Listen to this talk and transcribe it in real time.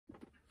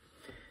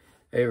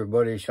Hey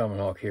everybody, Shaman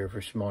Hawk here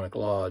for Shamanic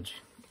Lodge.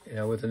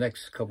 With the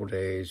next couple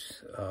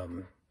days,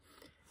 and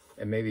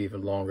maybe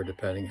even longer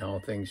depending how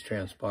things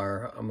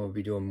transpire, I'm going to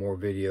be doing more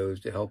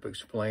videos to help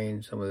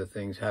explain some of the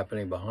things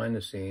happening behind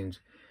the scenes,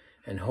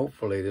 and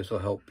hopefully this will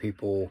help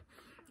people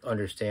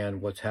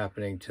understand what's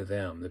happening to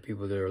them. The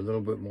people that are a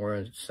little bit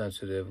more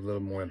sensitive, a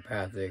little more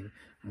empathic,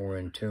 more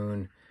in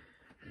tune.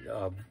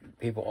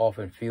 People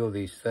often feel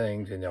these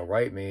things and they'll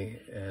write me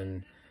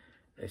and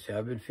they say,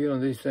 I've been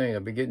feeling these things.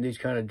 I've been getting these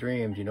kind of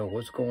dreams,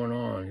 what's going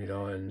on,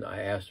 and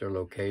I ask their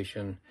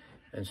location.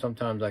 And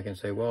sometimes I can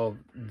say, well,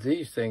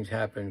 these things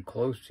happen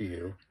close to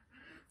you,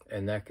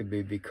 and that could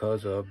be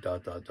because of ...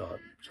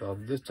 So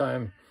this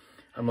time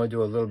I'm going to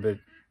do a little bit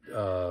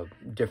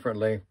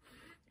differently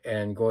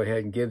and go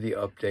ahead and give the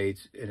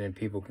updates, and then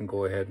people can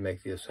go ahead and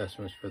make the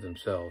assessments for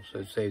themselves. So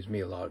it saves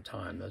me a lot of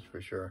time, that's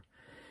for sure.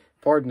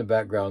 Pardon the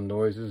background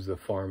noises. The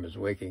farm is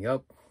waking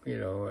up,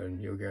 and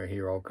you're going to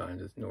hear all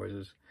kinds of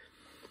noises.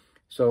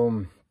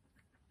 So,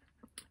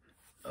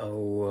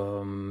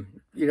 the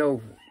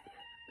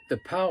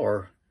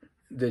power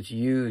that's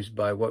used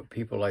by what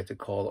people like to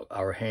call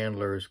our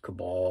handlers,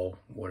 cabal,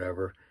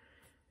 whatever,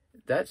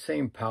 that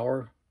same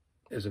power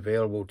is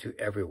available to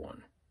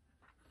everyone.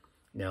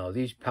 Now,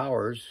 these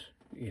powers,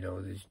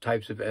 these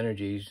types of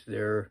energies,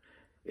 they're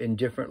in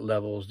different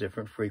levels,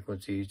 different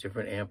frequencies,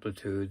 different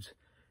amplitudes.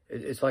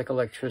 It's like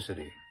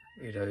electricity.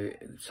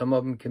 Some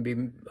of them can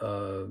be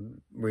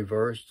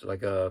reversed,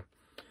 like a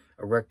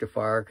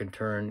rectifier can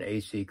turn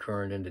AC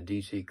current into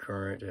DC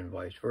current and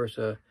vice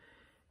versa.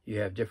 You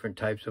have different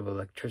types of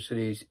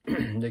electricities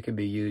that can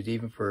be used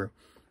even for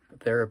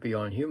therapy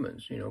on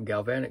humans.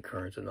 Galvanic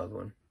current's another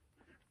one.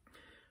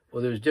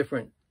 Well, there's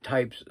different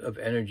types of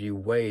energy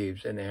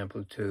waves and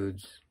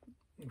amplitudes,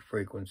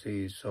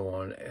 frequencies, so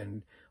on,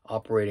 and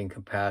operating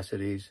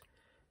capacities,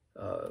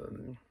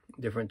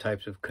 different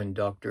types of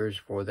conductors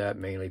for that,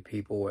 mainly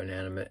people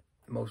and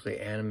mostly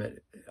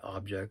animate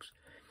objects.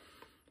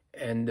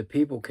 And the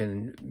people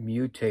can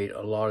mutate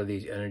a lot of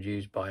these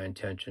energies by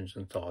intentions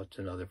and thoughts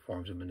and other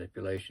forms of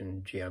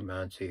manipulation,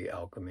 geomancy,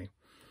 alchemy.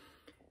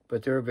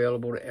 But they're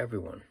available to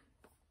everyone.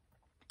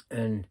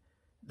 And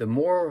the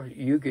more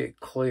you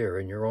get clear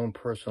in your own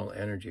personal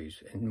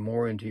energies and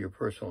more into your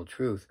personal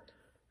truth,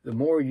 the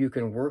more you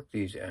can work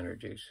these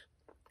energies.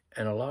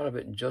 And a lot of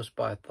it just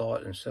by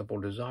thought and simple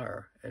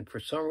desire. And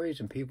for some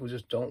reason, people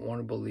just don't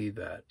want to believe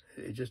that.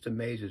 It just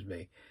amazes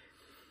me.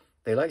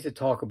 They like to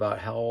talk about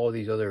how all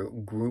these other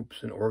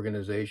groups and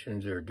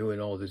organizations that are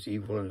doing all this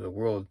evil in the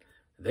world,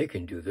 they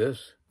can do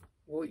this.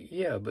 Well,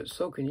 yeah, but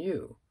so can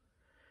you.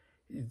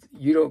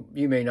 You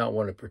may not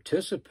want to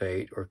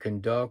participate or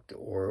conduct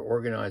or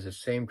organize the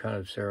same kind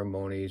of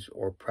ceremonies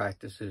or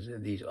practices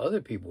that these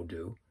other people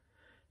do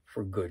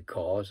for good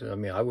cause. And I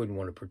mean, I wouldn't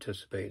want to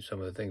participate in some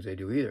of the things they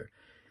do either.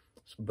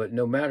 But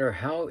no matter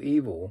how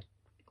evil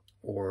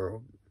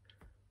or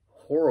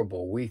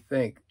horrible we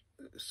think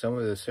some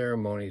of the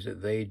ceremonies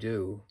that they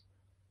do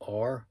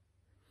are,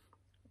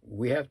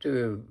 we have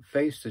to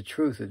face the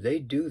truth that they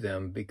do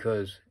them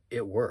because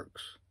it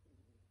works.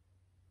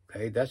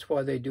 Okay, that's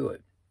why they do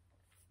it.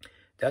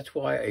 That's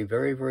why a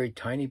very, very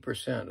tiny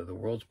percent of the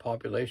world's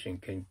population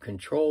can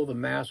control the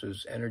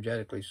masses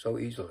energetically so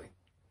easily.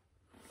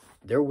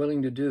 They're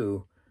willing to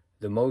do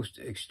the most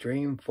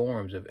extreme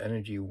forms of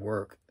energy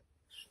work,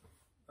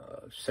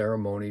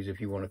 ceremonies,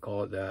 if you want to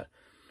call it that,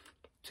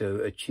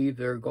 to achieve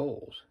their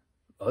goals.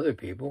 Other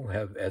people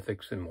have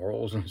ethics and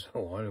morals and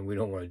so on, and we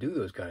don't want to do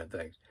those kind of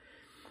things.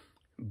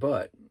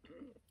 But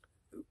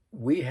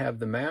we have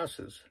the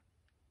masses,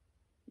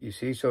 you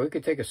see, so it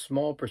could take a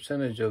small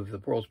percentage of the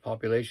world's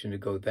population to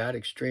go that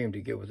extreme to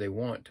get what they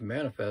want to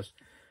manifest,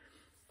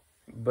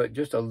 but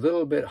just a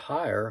little bit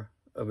higher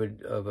of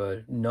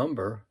a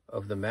number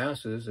of the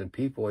masses and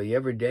people, the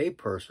everyday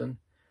person,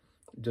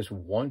 just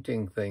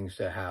wanting things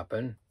to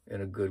happen in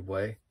a good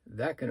way,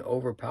 that can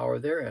overpower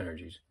their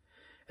energies.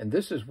 And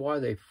this is why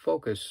they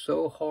focus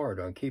so hard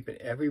on keeping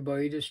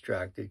everybody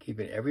distracted,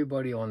 keeping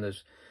everybody on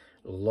this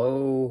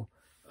low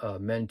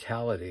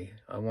mentality.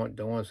 I don't want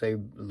to say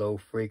low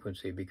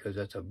frequency because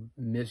that's a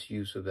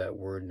misuse of that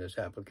word in this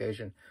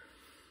application.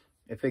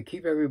 If they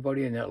keep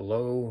everybody in that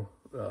low,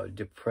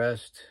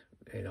 depressed,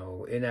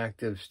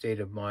 inactive state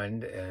of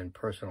mind and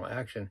personal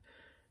action,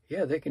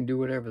 yeah, they can do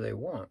whatever they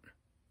want.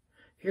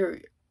 Here,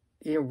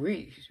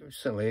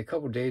 recently, a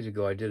couple of days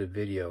ago, I did a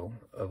video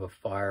of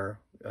a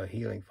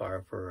healing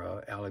fire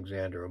for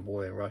Alexander, a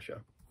boy in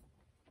Russia.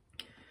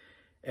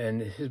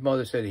 And his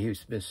mother said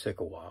he's been sick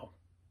a while,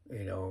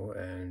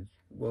 and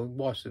well,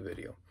 watch the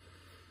video.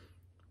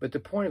 But the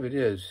point of it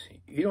is,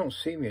 you don't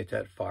see me at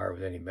that fire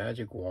with any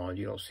magic wand.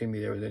 You don't see me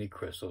there with any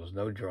crystals,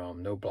 no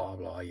drum, no blah,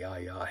 blah,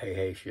 yeah,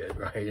 hey shit,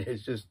 right?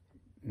 It's just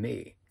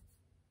me.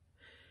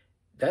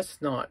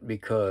 That's not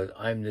because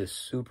I'm this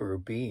super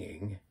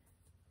being,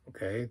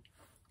 okay?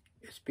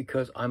 It's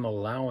because I'm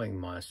allowing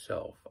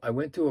myself. I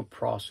went through a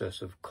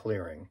process of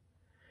clearing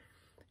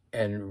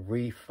and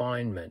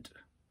refinement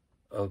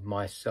of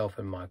myself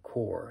and my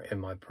core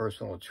and my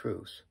personal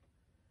truths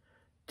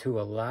to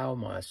allow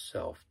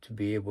myself to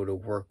be able to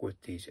work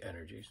with these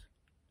energies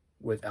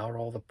without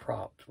all the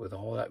props, with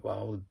all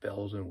the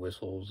bells and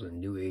whistles and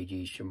new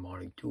agey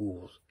shamanic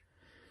tools.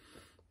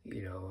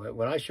 You know,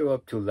 when I show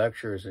up to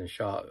lectures and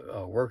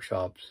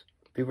workshops,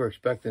 people are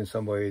expecting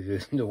somebody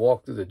to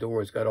walk through the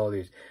door. It's got all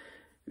these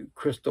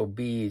crystal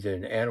beads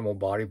and animal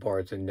body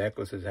parts and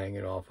necklaces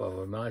hanging off of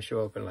them. And I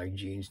show up in like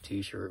jeans,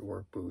 t-shirt,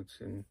 work boots.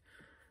 And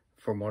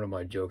from one of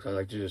my jokes, I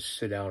like to just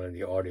sit down in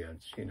the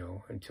audience, you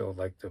know, until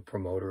like the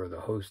promoter or the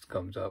host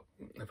comes up,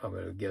 if I'm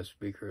a guest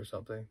speaker or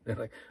something. They're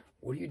like,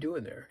 what are you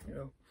doing there? You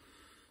know,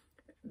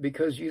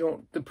 because you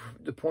don't,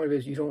 the point of it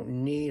is you don't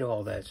need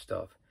all that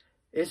stuff.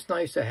 It's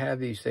nice to have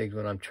these things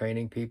when I'm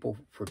training people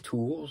for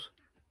tools.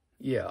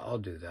 Yeah, I'll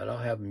do that. I'll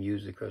have them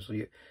use the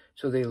crystal.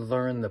 So they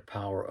learn the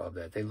power of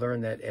that. They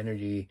learn that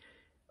energy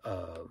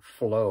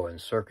flow and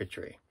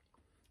circuitry.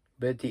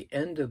 But at the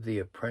end of the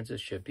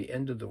apprenticeship, the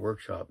end of the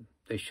workshop,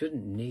 they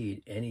shouldn't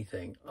need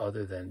anything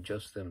other than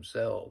just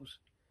themselves.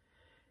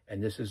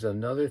 And this is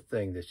another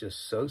thing that's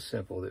just so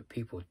simple that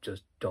people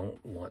just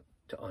don't want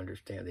to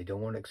understand. They don't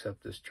want to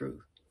accept this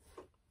truth.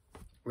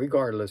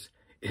 Regardless,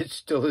 it's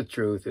still the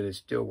truth and it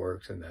still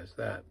works, and that's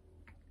that.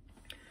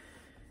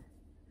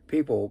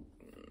 People,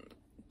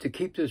 to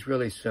keep this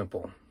really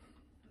simple,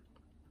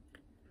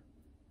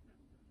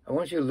 I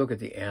want you to look at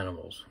the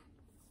animals.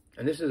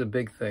 And this is a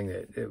big thing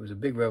it was a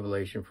big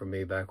revelation for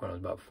me back when I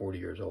was about 40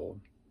 years old,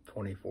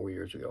 24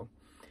 years ago.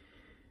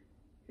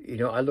 You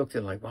know, I looked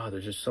at like, wow,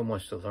 there's just so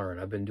much to learn.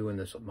 I've been doing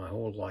this my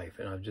whole life,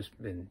 and I've just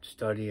been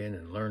studying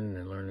and learning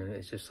and learning.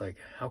 It's just like,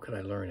 how can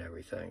I learn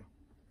everything?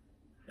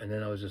 And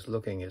then I was just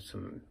looking at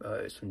some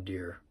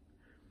deer.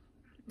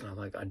 And I'm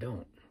like, I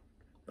don't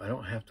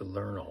have to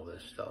learn all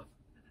this stuff.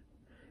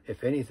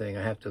 If anything,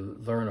 I have to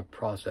learn a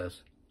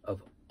process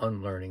of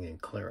unlearning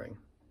and clearing.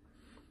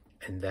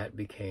 And that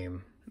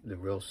became the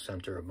real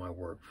center of my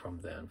work from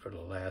then for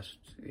the last,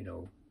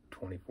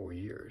 24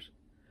 years.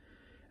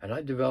 And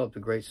I developed a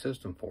great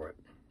system for it.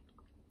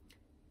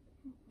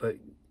 But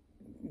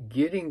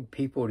getting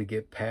people to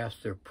get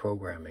past their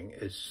programming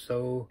is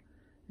so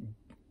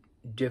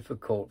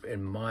difficult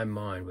in my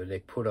mind when they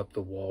put up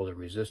the wall of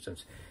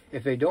resistance.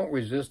 If they don't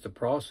resist the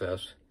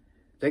process,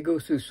 they go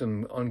through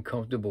some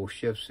uncomfortable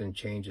shifts and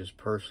changes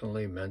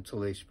personally,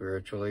 mentally,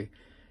 spiritually.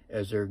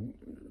 As they're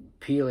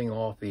peeling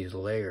off these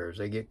layers,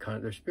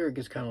 their spirit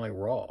gets kind of like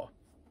raw.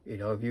 You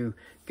know, if you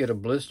get a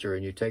blister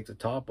and you take the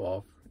top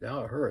off,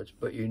 now it hurts,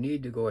 but you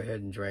need to go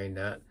ahead and drain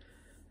that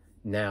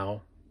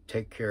now,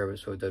 take care of it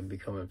so it doesn't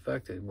become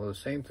infected. Well, the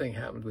same thing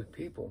happens with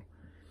people.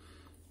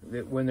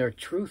 When their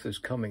truth is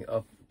coming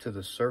up to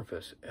the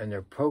surface and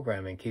their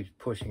programming keeps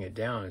pushing it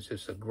down, it's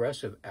this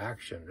aggressive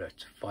action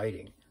that's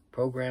fighting,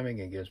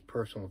 programming against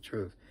personal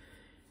truth.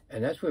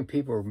 And that's when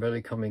people are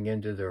really coming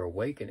into their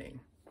awakening,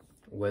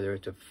 whether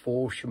it's a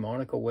full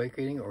shamanic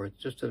awakening or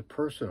it's just a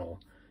personal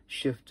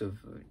shift of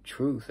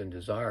truth and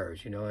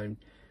desires, and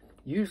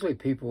usually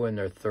people in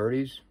their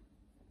 30s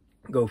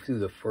go through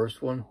the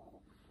first one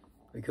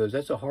because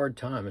that's a hard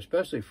time,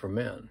 especially for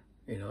men.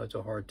 It's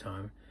a hard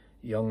time.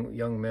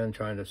 Young men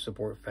trying to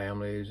support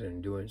families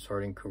and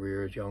starting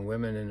careers, young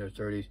women in their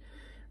 30s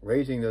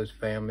raising those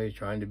families,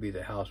 trying to be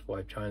the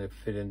housewife, trying to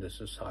fit into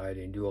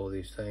society and do all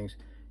these things.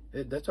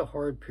 That's a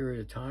hard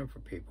period of time for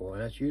people,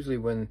 and that's usually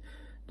when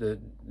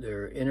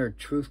their inner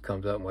truth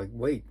comes up. I'm like,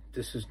 wait,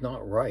 this is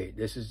not right.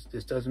 This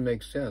doesn't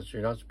make sense.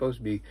 You're not supposed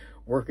to be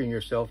working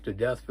yourself to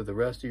death for the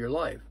rest of your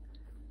life.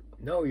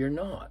 No, you're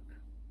not.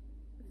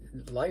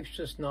 Life's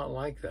just not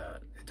like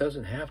that. It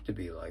doesn't have to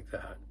be like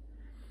that.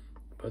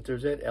 But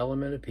there's that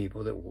element of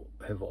people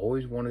that have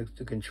always wanted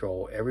to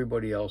control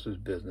everybody else's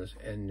business,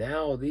 and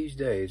now these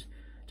days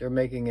they're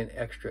making an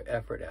extra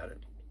effort at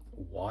it.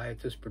 Why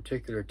at this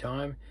particular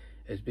time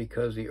is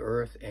because the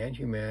earth and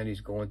humanity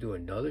is going through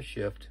another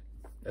shift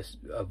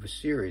of a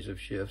series of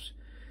shifts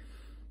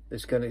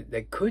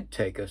that could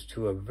take us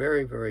to a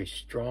very, very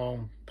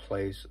strong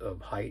place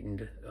of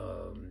heightened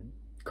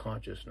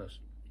consciousness.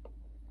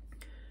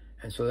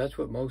 And so that's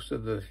what most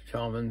of the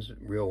shamans,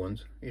 real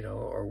ones,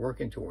 are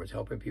working towards,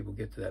 helping people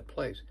get to that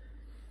place.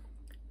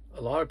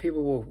 A lot of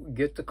people will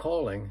get the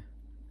calling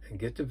and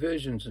get the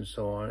visions and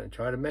so on and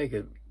try to make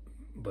it,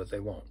 but they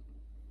won't.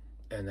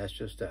 And that's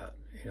just that,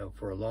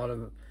 for a lot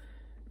of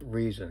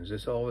reasons.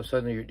 This all of a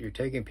sudden you're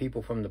taking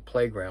people from the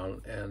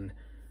playground and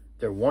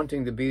they're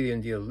wanting to be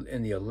in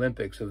the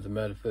Olympics of the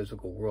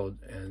metaphysical world,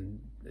 and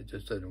it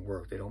just doesn't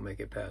work. They don't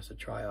make it past the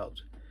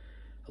tryouts.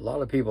 A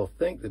lot of people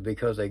think that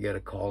because they get a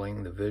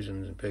calling, the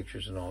visions and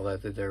pictures and all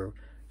that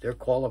they're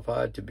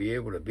qualified to be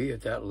able to be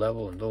at that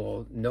level and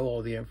know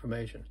all the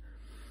information.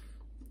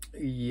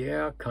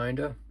 Yeah,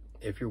 kinda,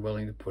 if you're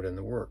willing to put in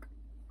the work.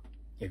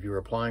 If you're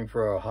applying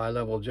for a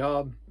high-level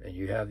job and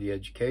you have the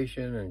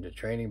education and the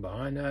training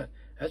behind that,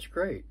 that's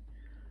great.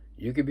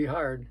 You could be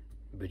hired,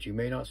 but you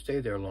may not stay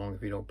there long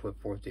if you don't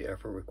put forth the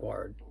effort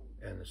required.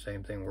 And the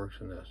same thing works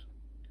in this.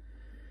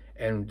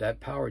 And that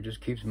power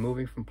just keeps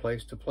moving from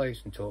place to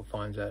place until it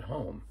finds that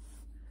home.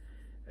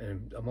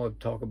 And I'm going to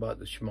talk about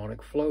the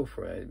shamanic flow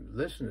for it.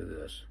 Listen to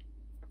this.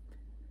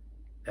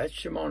 That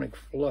shamanic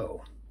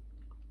flow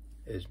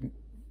is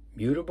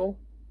mutable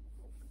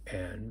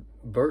and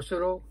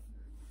versatile.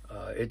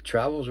 It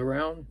travels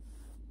around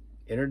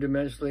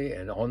interdimensionally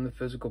and on the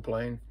physical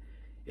plane.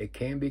 It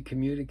can be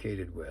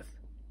communicated with.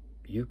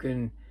 You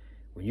can,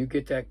 when you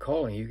get that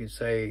calling, you can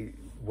say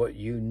what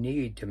you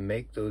need to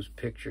make those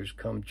pictures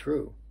come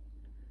true.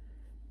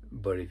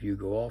 But if you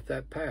go off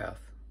that path,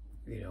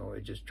 you know,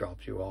 it just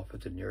drops you off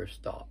at the nearest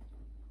stop.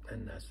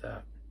 And that's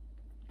that.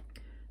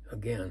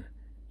 Again,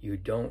 you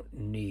don't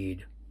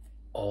need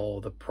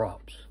all the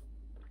props.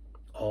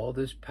 All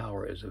this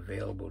power is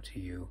available to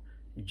you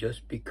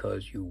just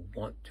because you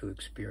want to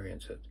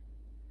experience it.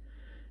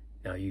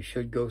 Now, you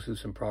should go through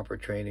some proper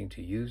training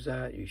to use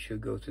that. You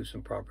should go through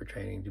some proper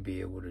training to be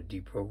able to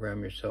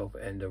deprogram yourself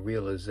and the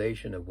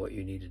realization of what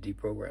you need to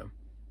deprogram.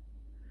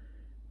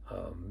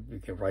 You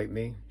can write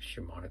me,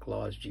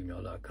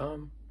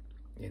 shamaniclaws@gmail.com.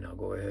 You know,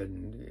 go ahead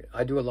and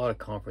I do a lot of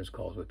conference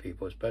calls with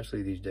people,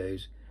 especially these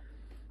days,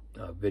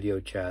 video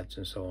chats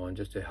and so on,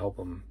 just to help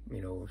them,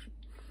 you know,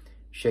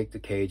 shake the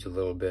cage a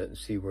little bit and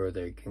see where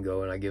they can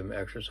go. And I give them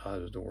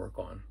exercises to work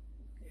on,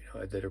 you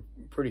know, that are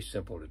pretty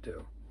simple to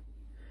do.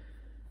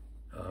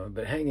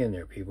 But hang in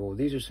there, people.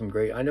 These are some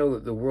great, I know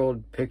the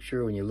world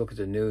picture, when you look at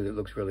the news, it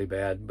looks really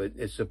bad, but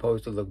it's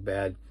supposed to look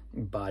bad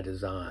by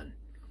design.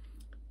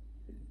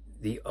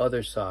 The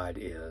other side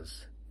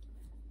is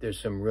there's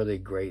some really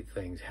great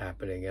things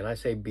happening. And I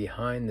say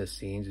behind the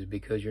scenes is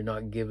because you're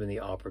not given the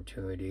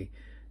opportunity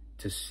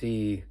to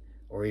see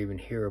or even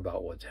hear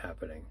about what's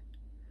happening.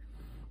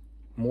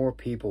 More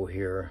people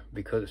here,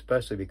 because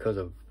especially because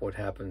of what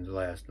happened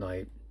last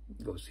night,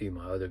 go see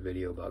my other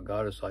video about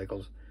goddess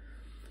cycles.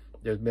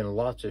 There's been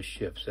lots of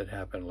shifts that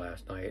happened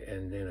last night,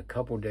 and in a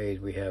couple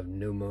days we have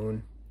new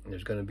moon, and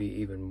there's going to be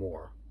even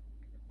more.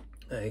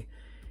 Okay?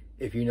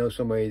 If you know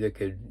somebody that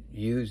could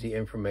use the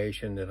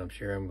information that I'm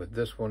sharing with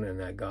this one and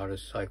that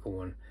goddess cycle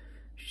one,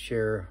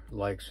 share,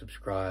 like,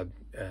 subscribe,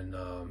 and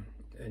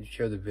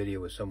share the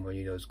video with someone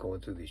you know is going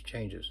through these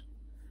changes.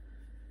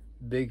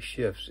 Big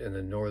shifts in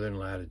the northern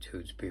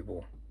latitudes,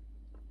 people.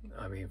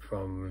 I mean,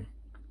 from,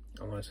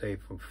 I want to say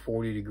from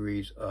 40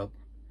 degrees up.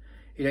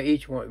 You know,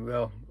 each one,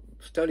 well,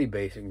 study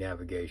basic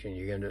navigation.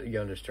 You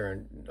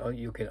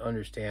can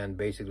understand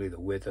basically the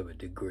width of a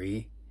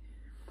degree.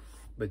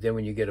 But then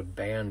when you get a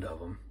band of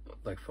them,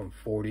 like from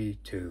 40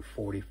 to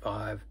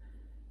 45,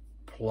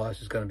 plus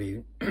it's going to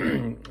be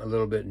a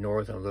little bit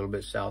north and a little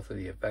bit south of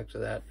the effects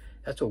of that.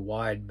 That's a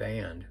wide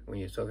band when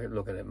you start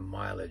looking at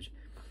mileage,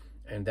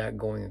 and that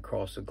going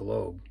across the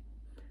globe.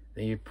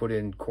 Then you put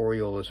in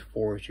Coriolis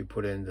force, you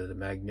put in the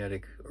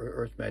magnetic,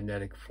 Earth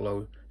magnetic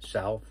flow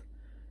south.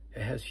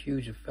 It has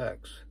huge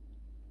effects.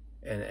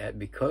 And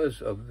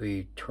because of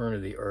the turn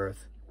of the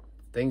Earth,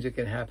 things that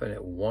can happen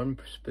at one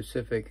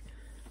specific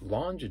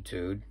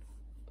longitude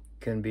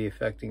can be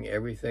affecting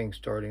everything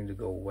starting to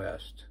go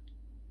west.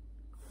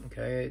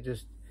 Okay,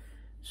 just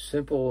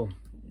simple,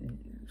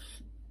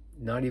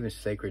 not even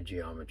sacred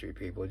geometry,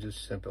 people,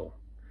 just simple.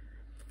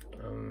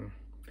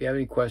 If you have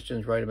any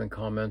questions, write them in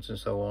comments and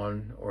so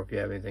on, or if you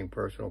have anything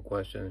personal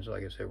questions,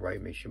 like I said,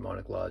 write me,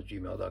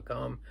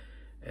 shamaniclaws@gmail.com,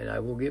 and I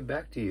will get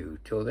back to you.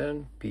 Till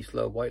then, peace,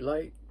 love, white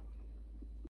light.